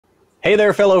Hey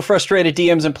there, fellow frustrated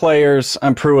DMs and players.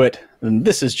 I'm Pruitt, and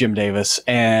this is Jim Davis.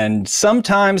 And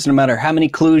sometimes, no matter how many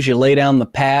clues you lay down the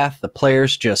path, the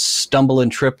players just stumble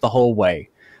and trip the whole way.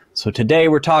 So today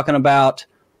we're talking about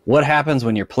what happens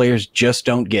when your players just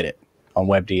don't get it on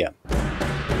WebDM.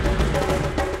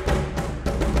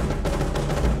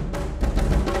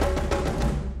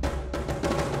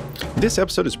 This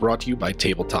episode is brought to you by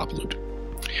Tabletop Loot.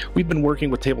 We've been working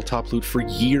with Tabletop Loot for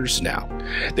years now.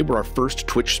 They were our first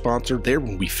Twitch sponsor there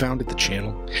when we founded the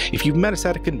channel. If you've met us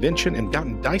at a convention and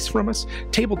gotten dice from us,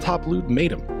 Tabletop Loot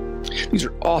made them. These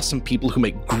are awesome people who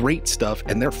make great stuff,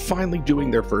 and they're finally doing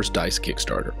their first dice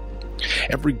Kickstarter.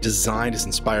 Every design is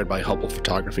inspired by Hubble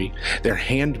photography. They're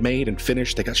handmade and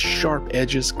finished. They got sharp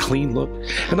edges, clean look,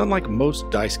 and unlike most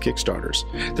dice Kickstarters,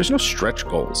 there's no stretch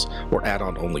goals or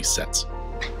add-on only sets.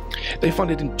 They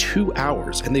funded in 2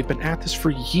 hours, and they've been at this for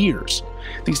years.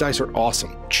 These dice are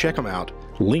awesome. Check them out.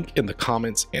 Link in the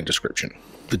comments and description.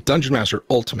 The Dungeon Master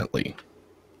ultimately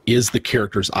is the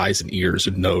character's eyes and ears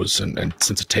and nose and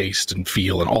sense of taste and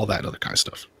feel and all that other kind of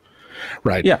stuff.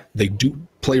 Right? Yeah.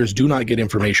 Players do not get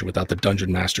information without the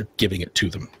Dungeon Master giving it to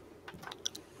them.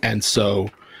 And so,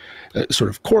 sort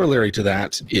of corollary to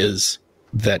that is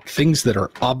that things that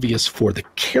are obvious for the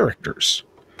characters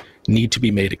need to be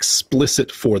made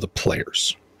explicit for the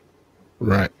players,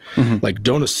 right? Mm-hmm. Like,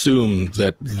 don't assume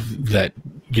that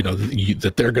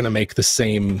they're going to make the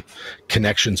same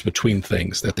connections between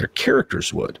things that their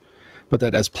characters would, but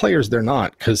that as players they're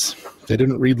not, because they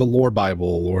didn't read the lore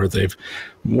Bible, or they've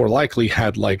more likely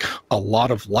had like a lot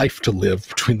of life to live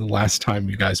between the last time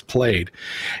you guys played,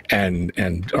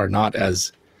 and are not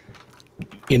as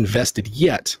invested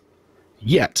yet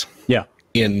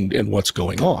in what's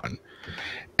going on.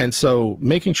 And so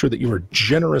making sure that you are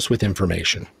generous with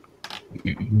information,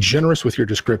 generous with your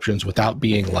descriptions without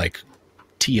being like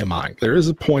TMI. There is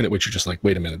a point at which you're just like,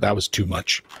 wait a minute, that was too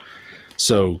much.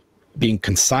 So being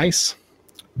concise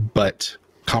but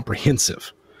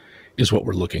comprehensive is what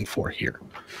we're looking for here.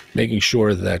 Making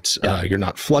sure that you're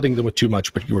not flooding them with too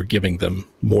much, but you are giving them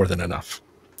more than enough.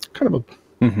 Kind of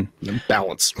a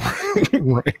balance.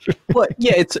 Right. Well,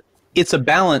 yeah, it's a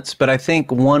balance, but I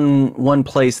think one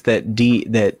place that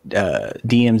DMs,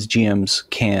 GMs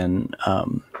can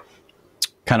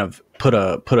kind of put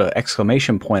a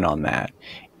exclamation point on that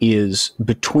is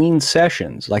between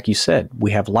sessions. Like you said,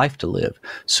 we have life to live.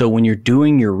 So when you're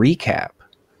doing your recap,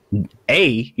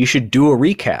 you should do a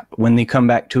recap when they come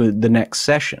back to the next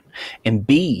session. And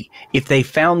B, if they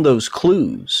found those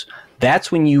clues,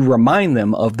 that's when you remind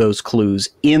them of those clues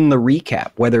in the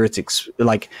recap, whether it's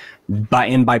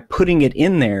by putting it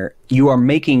in there, you are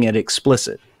making it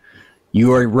explicit.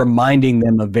 You are reminding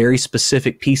them of very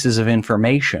specific pieces of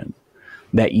information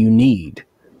that you need,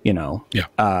 in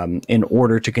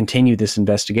order to continue this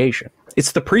investigation.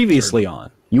 It's the previously on.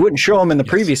 You wouldn't show them in the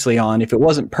previously on if it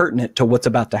wasn't pertinent to what's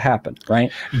about to happen,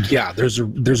 right? Yeah, there's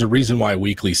a reason why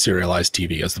weekly serialized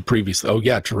TV has the previous. Oh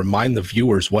yeah, to remind the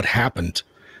viewers what happened.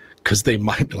 Because they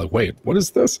might be like, wait, what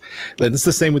is this? And it's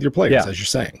the same with your players, as you're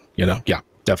saying, Yeah,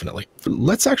 definitely.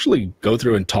 Let's actually go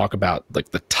through and talk about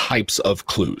like the types of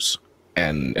clues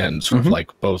and sort of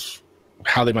like both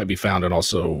how they might be found and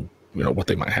also, what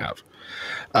they might have.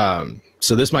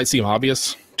 So this might seem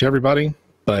obvious to everybody,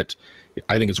 but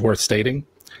I think it's worth stating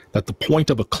that the point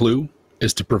of a clue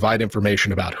is to provide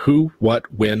information about who,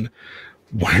 what, when,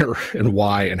 where, and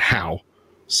why, and how.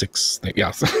 This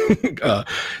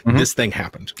thing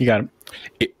happened. You got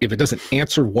it. If it doesn't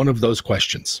answer one of those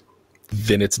questions,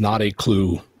 then it's not a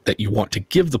clue that you want to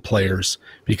give the players,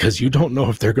 because you don't know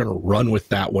if they're going to run with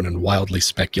that one and wildly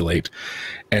speculate.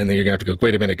 And then you're going to have to go,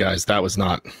 wait a minute, guys, that was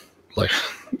not like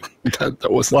that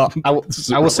was. Well, I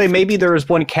will say maybe there's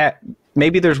one caveat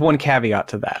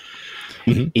to that.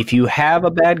 If you have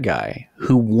a bad guy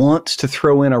who wants to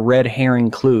throw in a red herring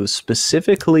clue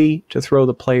specifically to throw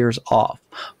the players off,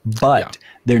 but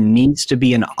there needs to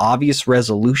be an obvious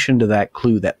resolution to that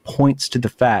clue that points to the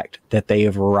fact that they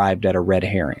have arrived at a red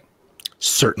herring.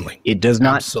 Certainly. It does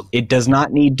not. Absolutely. It does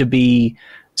not need to be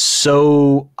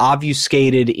so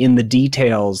obfuscated in the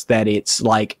details that it's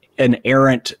like an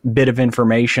errant bit of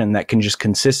information that can just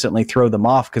consistently throw them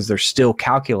off because they're still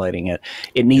calculating it.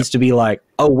 It needs to be like,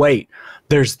 oh, wait,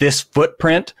 there's this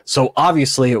footprint, so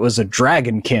obviously it was a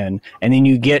dragonkin. And then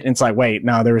you get, it's like, wait,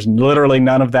 no, there's literally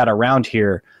none of that around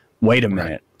here. Wait a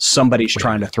minute. Somebody's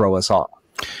trying to throw us off.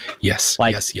 Yes.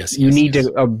 Like, yes. You need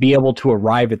to be able to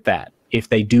arrive at that if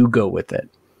they do go with it.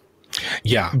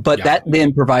 Yeah. But that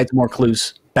then provides more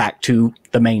clues back to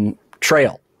the main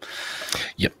trail.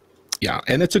 Yep. Yeah.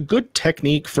 And it's a good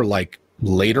technique for like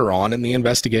later on in the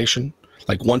investigation,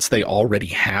 like once they already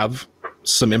have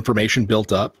some information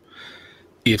built up,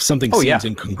 if something seems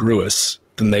incongruous,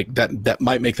 then that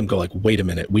might make them go like, wait a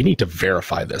minute, we need to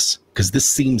verify this because this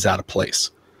seems out of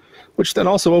place, which then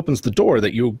also opens the door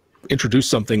that you introduce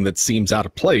something that seems out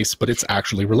of place, but it's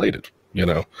actually related, you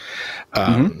know?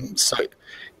 So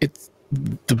it's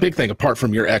the big thing, apart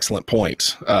from your excellent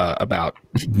point about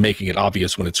making it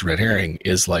obvious when it's red herring,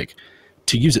 is like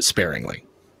to use it sparingly.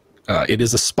 It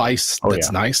is a spice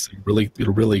that's nice.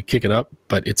 It'll really kick it up,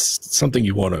 but it's something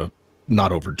you want to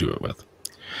not overdo it with.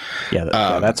 Yeah,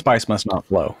 that spice must not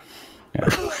flow. Yeah.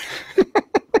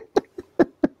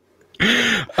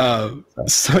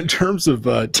 So in terms of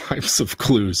types of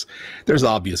clues, there's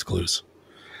obvious clues.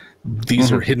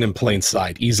 These are hidden in plain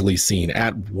sight, easily seen.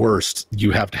 At worst,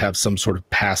 you have to have some sort of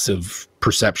passive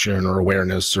perception or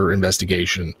awareness or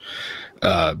investigation.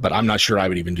 But I'm not sure I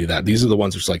would even do that. These are the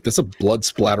ones that's like, there's a blood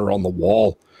splatter on the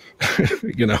wall.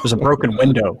 You know, there's a broken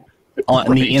window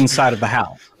on the inside of the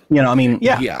house. You know, I mean,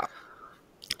 yeah.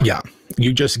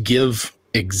 You just give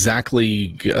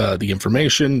exactly the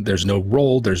information. There's no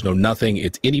roll. There's no nothing.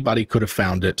 It's anybody could have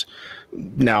found it.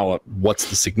 Now,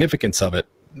 what's the significance of it?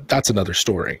 That's another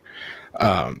story.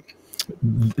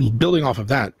 Building off of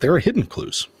that, there are hidden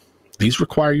clues. These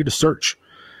require you to search.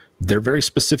 They're very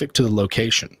specific to the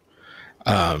location.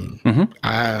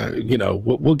 You know,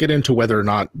 we'll get into whether or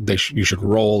not you should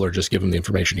roll or just give them the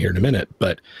information here in a minute,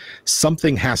 but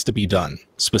something has to be done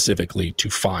specifically to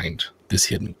find this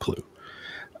hidden clue.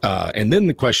 And then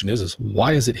the question is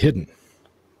why is it hidden?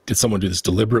 Did someone do this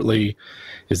deliberately?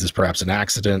 Is this perhaps an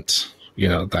accident? You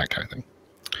know, that kind of thing.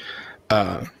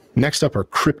 Next up are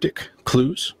cryptic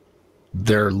clues.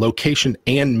 Their location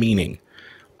and meaning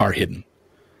are hidden.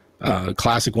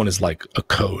 Classic one is like a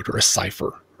code or a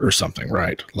cipher or something,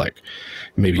 right? Like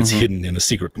maybe it's hidden in a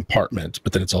secret compartment,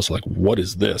 but then it's also like, what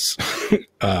is this?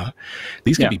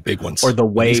 These can be big ones. Or the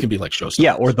way these can be like showstoppers.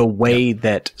 Yeah, or the way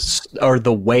or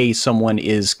the way someone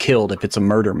is killed if it's a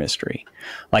murder mystery.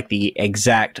 Like the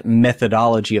exact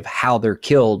methodology of how they're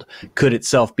killed could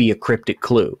itself be a cryptic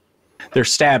clue. They're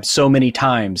stabbed so many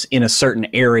times in a certain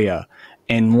area,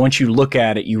 and once you look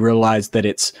at it, you realize that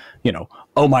it's, you know,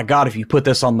 oh my God, if you put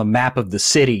this on the map of the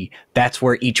city, that's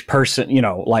where each person, you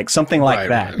know, like something like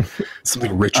that. Right.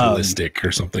 Something ritualistic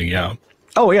or something, yeah.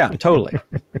 Oh yeah, totally.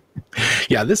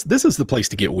 Yeah, this is the place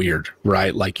to get weird,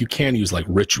 right? Like you can use like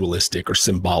ritualistic or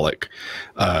symbolic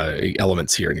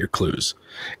elements here in your clues.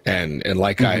 And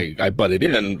like I butted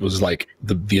in was like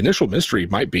the initial mystery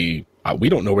might be, we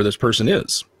don't know where this person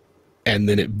is. And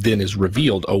then it is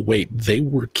revealed, oh wait, they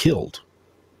were killed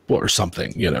or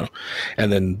something, you know,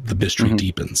 and then the mystery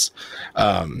deepens.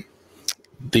 Another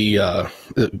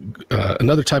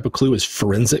type of clue is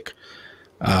forensic.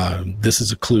 This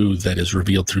is a clue that is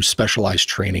revealed through specialized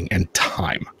training and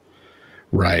time,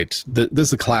 right? This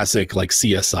is a classic like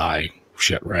CSI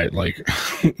shit, right? Like,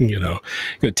 you know,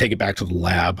 you're gonna take it back to the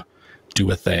lab,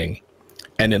 do a thing.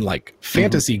 And in like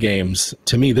fantasy games,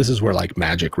 to me, this is where like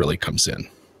magic really comes in.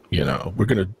 You know, we're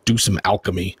going to do some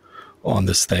alchemy on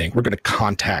this thing. We're going to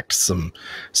contact some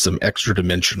extra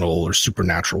dimensional or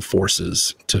supernatural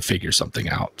forces to figure something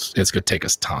out. It's going to take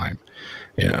us time.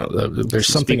 You know, there's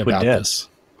something about this.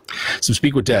 So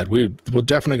Speak with Dead. We're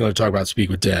definitely going to talk about Speak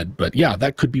with Dead, but yeah,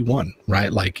 that could be one,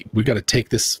 right? Like we got to take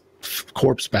this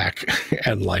corpse back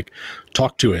and like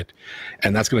talk to it.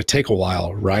 And that's going to take a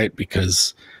while, right?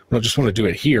 Because we don't just want to do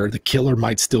it here. The killer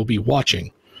might still be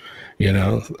watching. You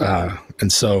know,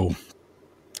 and so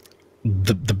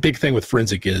the big thing with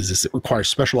forensic is it requires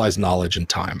specialized knowledge and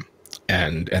time,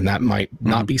 and that might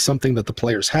not be something that the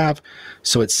players have.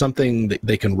 So it's something that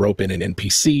they can rope in an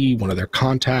NPC, one of their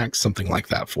contacts, something like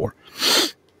that for.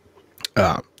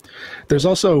 There's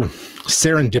also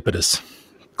serendipitous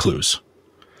clues.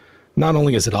 Not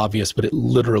only is it obvious, but it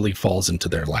literally falls into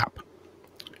their lap.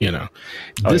 You know,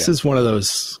 this is one of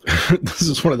those. This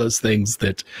is one of those things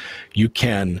that you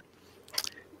can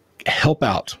help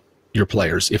out your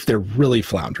players if they're really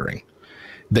floundering.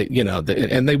 They, you know,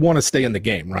 and they want to stay in the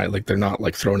game, right? Like they're not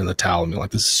like throwing in the towel and being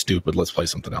like, this is stupid, let's play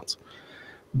something else.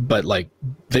 But like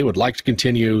they would like to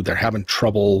continue. They're having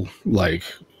trouble, like,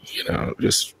 you know,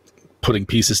 just putting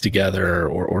pieces together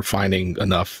or finding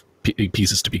enough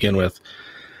pieces to begin with.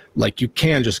 Like you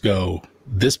can just go,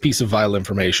 this piece of vital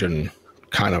information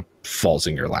kind of falls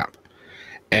in your lap.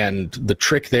 And the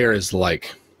trick there is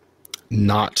like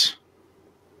not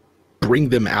bring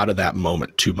them out of that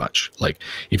moment too much. Like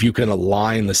if you can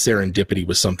align the serendipity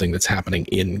with something that's happening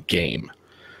in game,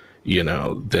 you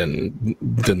know, then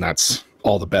that's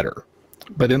all the better.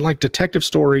 But in like detective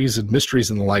stories and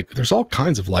mysteries and the like, there's all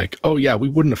kinds of like, oh yeah, we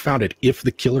wouldn't have found it if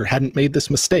the killer hadn't made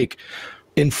this mistake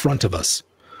in front of us,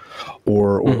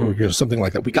 or you know, something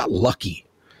like that. We got lucky.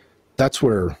 that's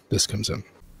where this comes in.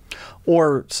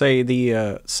 Or say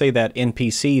say that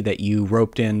NPC that you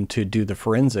roped in to do the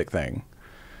forensic thing.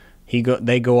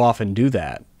 They go off and do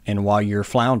that, and while you're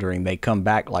floundering, they come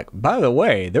back like, by the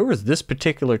way, there was this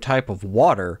particular type of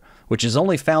water which is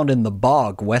only found in the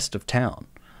bog west of town.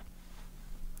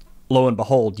 Lo and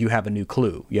behold, you have a new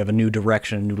clue. You have a new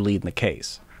direction, a new lead in the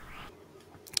case.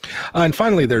 And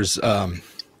finally, there's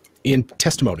in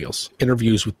testimonials,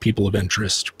 interviews with people of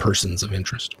interest, persons of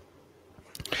interest.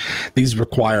 These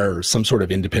require some sort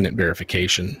of independent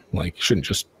verification. Like, you shouldn't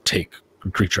just take a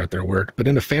creature at their word. But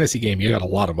in a fantasy game, you got a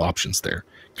lot of options there.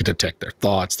 You can detect their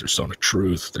thoughts, their zone of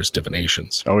truth, there's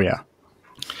divinations. Oh, yeah.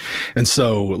 And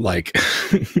so, like,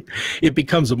 it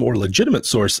becomes a more legitimate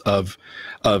source of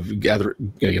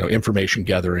information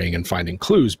gathering and finding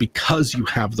clues because you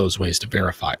have those ways to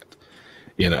verify it.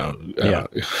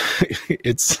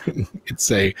 It's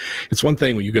one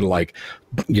thing when you can, like,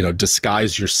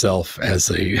 disguise yourself as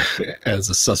a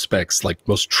suspect's, like,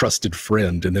 most trusted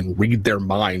friend and then read their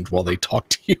mind while they talk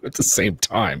to you at the same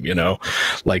time,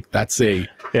 like that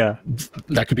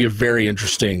could be a very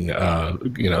interesting,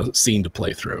 scene to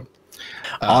play through.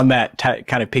 On that,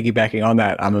 kind of piggybacking on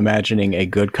that, I'm imagining a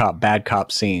good cop, bad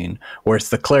cop scene where it's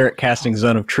the cleric casting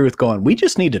zone of truth going, we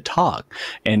just need to talk.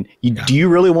 And do you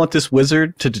really want this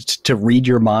wizard to read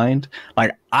your mind?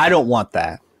 Like, I don't want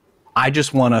that. I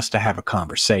just want us to have a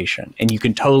conversation. And you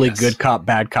can totally good cop,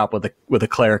 bad cop with a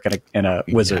cleric and a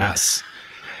wizard. Yes.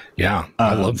 Yeah,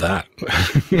 I love that.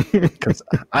 Because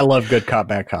I love good cop,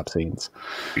 bad cop scenes.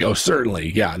 Oh,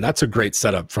 certainly. Yeah, and that's a great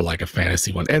setup for, like, a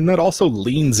fantasy one. And that also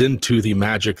leans into the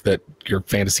magic that your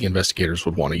fantasy investigators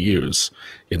would want to use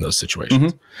in those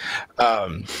situations.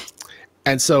 Mm-hmm.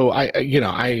 And so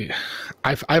I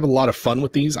have a lot of fun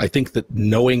with these. I think that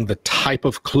knowing the type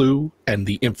of clue and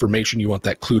the information you want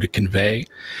that clue to convey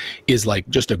is, like,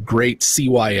 just a great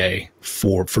CYA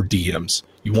for DMs.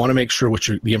 You want to make sure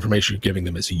the information you're giving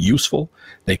them is useful.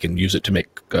 They can use it to make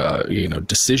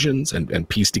decisions and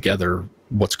piece together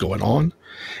what's going on.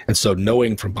 And so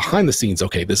knowing from behind the scenes,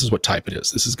 okay, this is what type it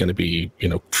is. This is going to be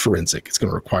forensic. It's going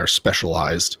to require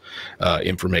specialized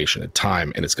information and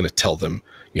time, and it's going to tell them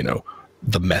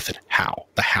the method,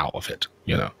 the how of it.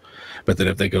 But then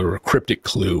if they go to a cryptic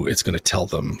clue, it's going to tell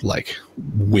them, like,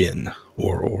 when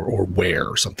or where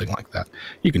or something like that.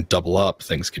 You can double up.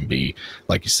 Things can be,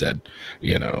 like you said,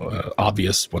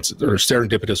 obvious or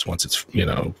serendipitous once it's,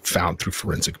 found through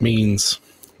forensic means.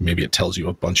 Maybe it tells you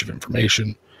a bunch of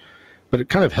information, but it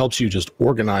kind of helps you just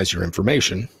organize your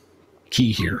information.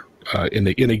 Key here in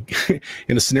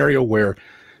a scenario where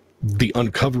the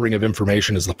uncovering of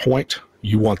information is the point,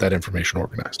 you want that information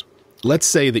organized. Let's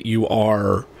say that you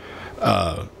are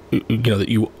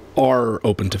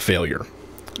open to failure,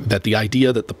 that the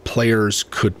idea that the players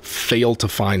could fail to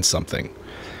find something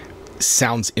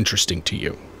sounds interesting to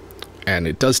you, and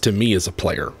it does to me as a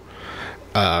player.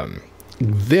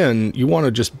 Then you want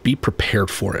to just be prepared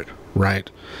for it, right?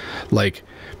 Like,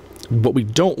 what we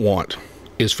don't want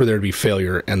is for there to be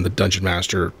failure and the dungeon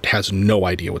master has no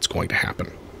idea what's going to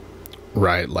happen,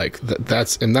 right? Like,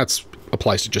 that's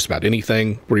applies to just about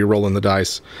anything where you're rolling the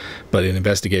dice, but in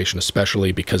investigation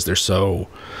especially, because they're so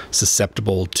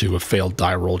susceptible to a failed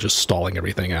die roll just stalling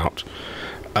everything out.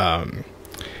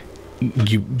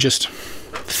 You just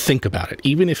think about it.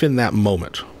 Even if in that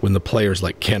moment when the player's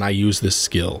like, can I use this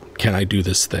skill? Can I do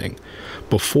this thing?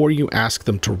 Before you ask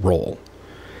them to roll,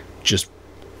 just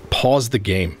pause the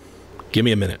game. Give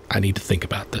me a minute. I need to think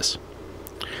about this.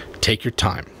 Take your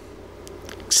time.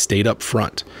 State up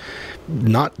front.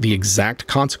 Not the exact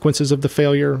consequences of the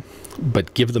failure,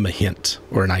 but give them a hint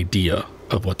or an idea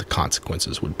of what the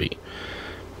consequences would be.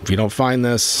 If you don't find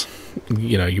this,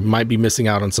 you might be missing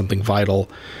out on something vital,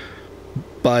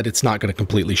 but it's not going to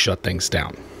completely shut things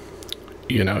down.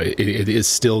 It is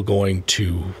still going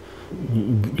to,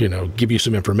 give you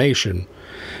some information,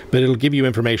 but it'll give you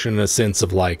information in a sense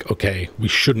of, like, okay, we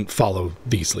shouldn't follow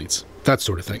these leads, that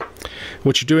sort of thing.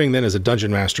 What you're doing then as a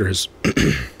dungeon master is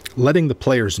letting the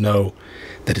players know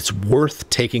that it's worth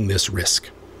taking this risk.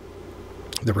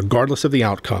 That regardless of the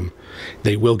outcome,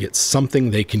 they will get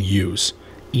something they can use,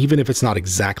 even if it's not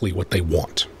exactly what they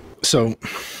want. So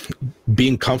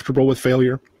being comfortable with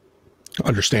failure,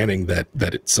 understanding that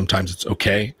sometimes it's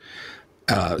okay,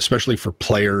 especially for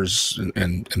players,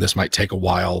 and this might take a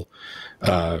while,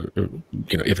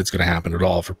 if it's going to happen at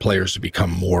all, for players to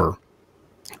become more,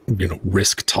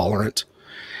 risk tolerant.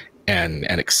 And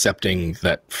accepting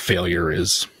that failure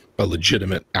is a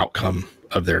legitimate outcome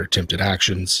of their attempted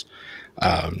actions.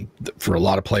 For a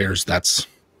lot of players, that's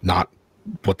not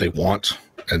what they want.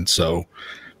 And so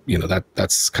you know,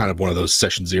 that's kind of one of those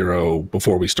session zero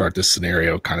before we start this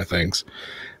scenario kind of things.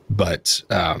 But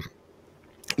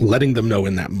letting them know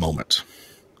in that moment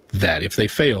that if they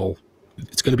fail,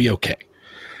 it's going to be okay.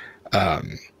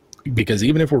 Because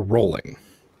even if we're rolling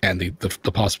and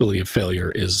the possibility of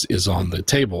failure is on the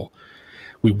table,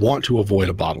 we want to avoid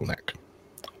a bottleneck.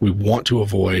 We want to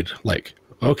avoid, like,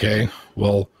 okay,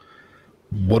 well,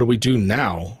 what do we do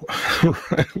now?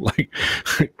 Like,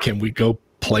 can we go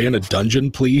play in a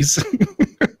dungeon, please?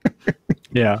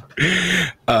 Yeah.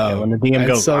 When the DM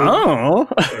goes, oh,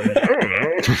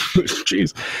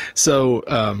 jeez. So,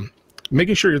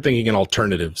 making sure you're thinking in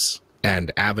alternatives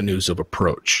and avenues of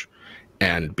approach.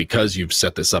 And because you've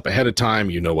set this up ahead of time,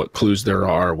 you know what clues there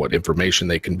are, what information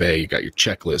they convey, you got your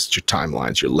checklists, your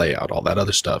timelines, your layout, all that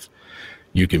other stuff.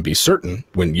 You can be certain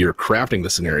when you're crafting the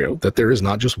scenario that there is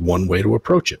not just one way to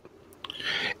approach it.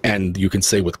 And you can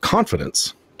say with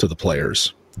confidence to the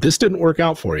players, this didn't work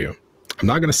out for you. I'm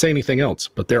not going to say anything else,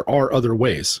 but there are other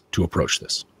ways to approach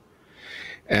this.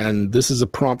 And this is a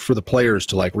prompt for the players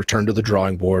to, like, return to the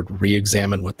drawing board,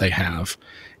 re-examine what they have,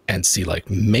 and see, like,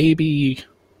 maybe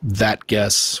that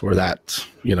guess or that,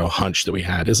 you know, hunch that we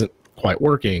had isn't quite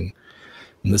working.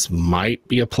 And this might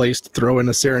be a place to throw in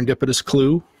a serendipitous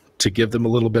clue to give them a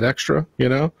little bit extra, you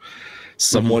know?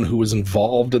 Someone who was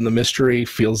involved in the mystery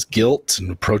feels guilt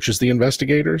and approaches the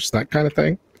investigators, that kind of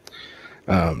thing.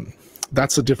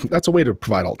 That's a way to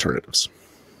provide alternatives.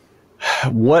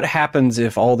 What happens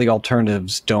if all the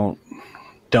alternatives don't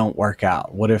work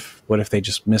out? What if they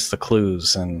just miss the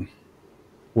clues? And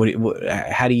what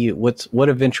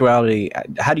eventuality?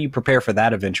 How do you prepare for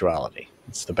that eventuality?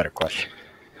 That's the better question.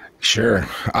 Sure.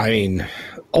 I mean,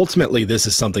 ultimately, this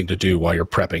is something to do while you're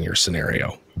prepping your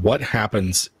scenario. What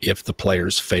happens if the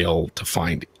players fail to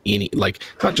find any, like,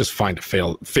 not just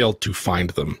fail to find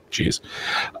them, geez,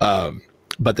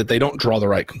 but that they don't draw the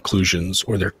right conclusions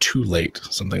or they're too late,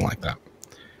 something like that.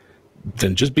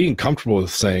 Then just being comfortable with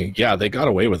saying, yeah, they got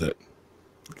away with it.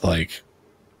 Like,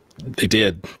 they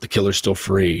did. The killer's still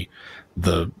free.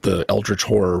 The eldritch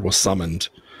horror was summoned.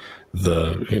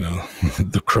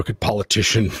 The crooked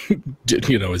politician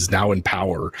is now in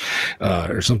power,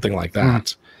 or something like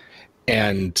that.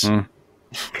 And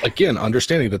again,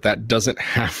 understanding that doesn't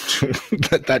have to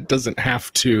that doesn't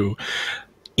have to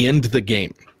end the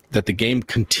game, that the game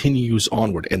continues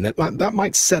onward, and that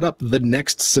might set up the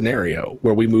next scenario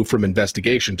where we move from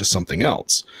investigation to something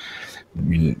else.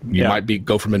 You might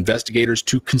go from investigators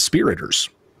to conspirators,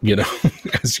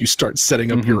 as you start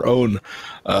setting up your own,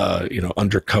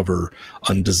 undercover,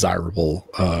 undesirable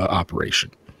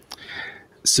operation.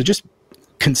 So just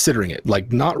considering it,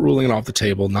 like, not ruling it off the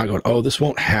table, not going, oh, this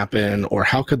won't happen, or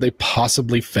how could they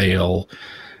possibly fail,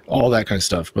 all that kind of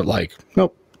stuff. But, like,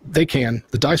 nope, they can.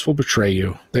 The dice will betray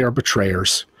you. They are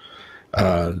betrayers.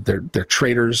 They're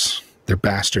traitors. They're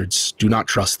bastards. Do not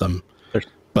trust them.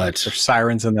 But they're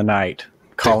sirens in the night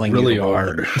calling really you.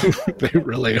 Are. They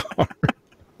really are.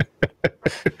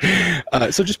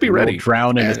 So just be ready.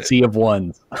 Drown in a sea of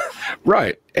ones.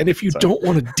 Right. And if you don't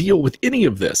want to deal with any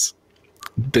of this,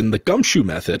 then the gumshoe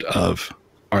method of,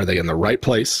 are they in the right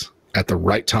place at the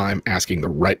right time, asking the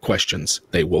right questions,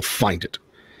 they will find it.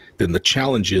 Then the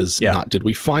challenge is not, did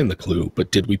we find the clue,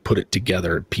 but did we put it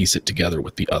together, piece it together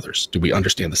with the others? Do we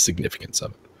understand the significance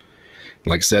of it?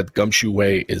 Like I said, gumshoe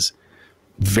way is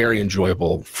very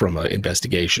enjoyable from an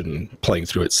investigation, playing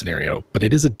through it scenario, but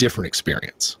it is a different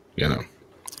experience,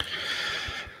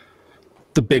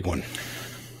 The big one.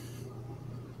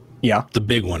 Yeah. The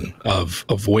big one of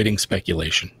avoiding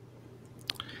speculation.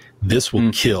 This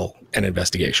will kill an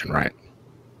investigation, right?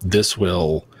 This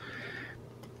will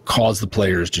cause the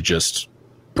players to just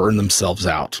burn themselves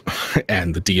out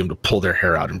and the DM to pull their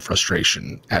hair out in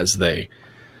frustration as they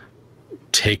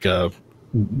take an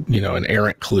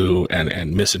errant clue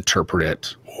and misinterpret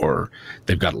it, or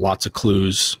they've got lots of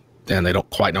clues and they don't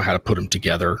quite know how to put them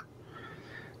together.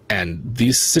 And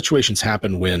these situations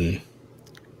happen when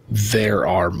there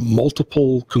are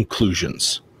multiple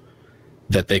conclusions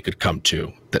that they could come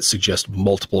to that suggest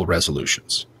multiple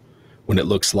resolutions, when it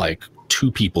looks like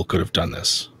two people could have done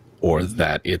this, or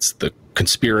that it's the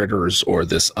conspirators or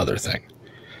this other thing.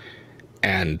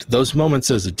 And those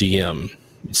moments as a DM,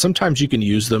 sometimes you can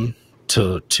use them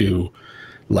to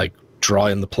like draw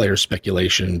in the player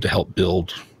speculation to help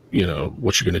build,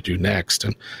 what you're going to do next.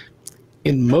 And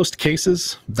in most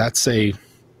cases, that's a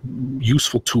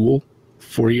useful tool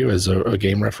for you as a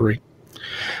game referee.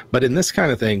 But in this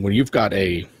kind of thing, when you've got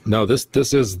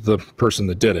this is the person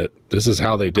that did it, this is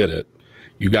how they did it,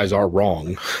 you guys are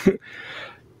wrong.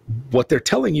 What they're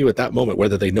telling you at that moment,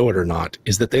 whether they know it or not,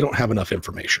 is that they don't have enough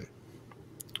information.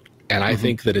 And I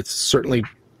think that it's certainly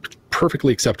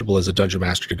perfectly acceptable as a dungeon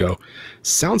master to go,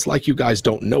 sounds like you guys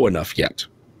don't know enough yet.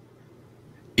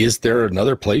 Is there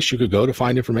another place you could go to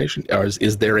find information? Or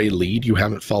is there a lead you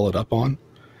haven't followed up on?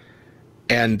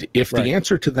 And if the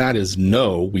answer to that is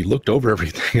no, we looked over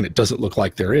everything and it doesn't look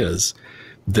like there is,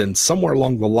 then somewhere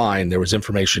along the line there was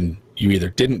information you either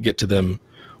didn't get to them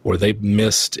or they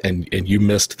missed and you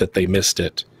missed that they missed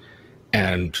it.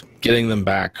 And getting them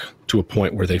back to a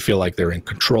point where they feel like they're in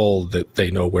control, that they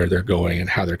know where they're going and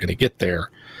how they're going to get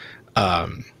there.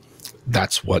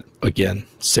 That's what, again,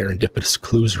 serendipitous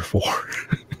clues are for.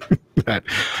 That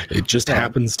it just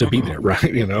happens to be there,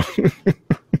 right? You know?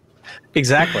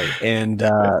 Exactly. And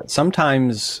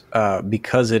sometimes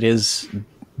because it is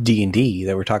D&D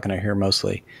that we're talking about here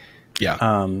mostly,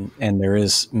 and there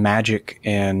is magic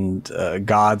and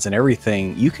gods and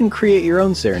everything, you can create your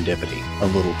own serendipity a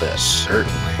little bit.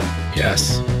 Certainly.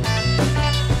 Yes.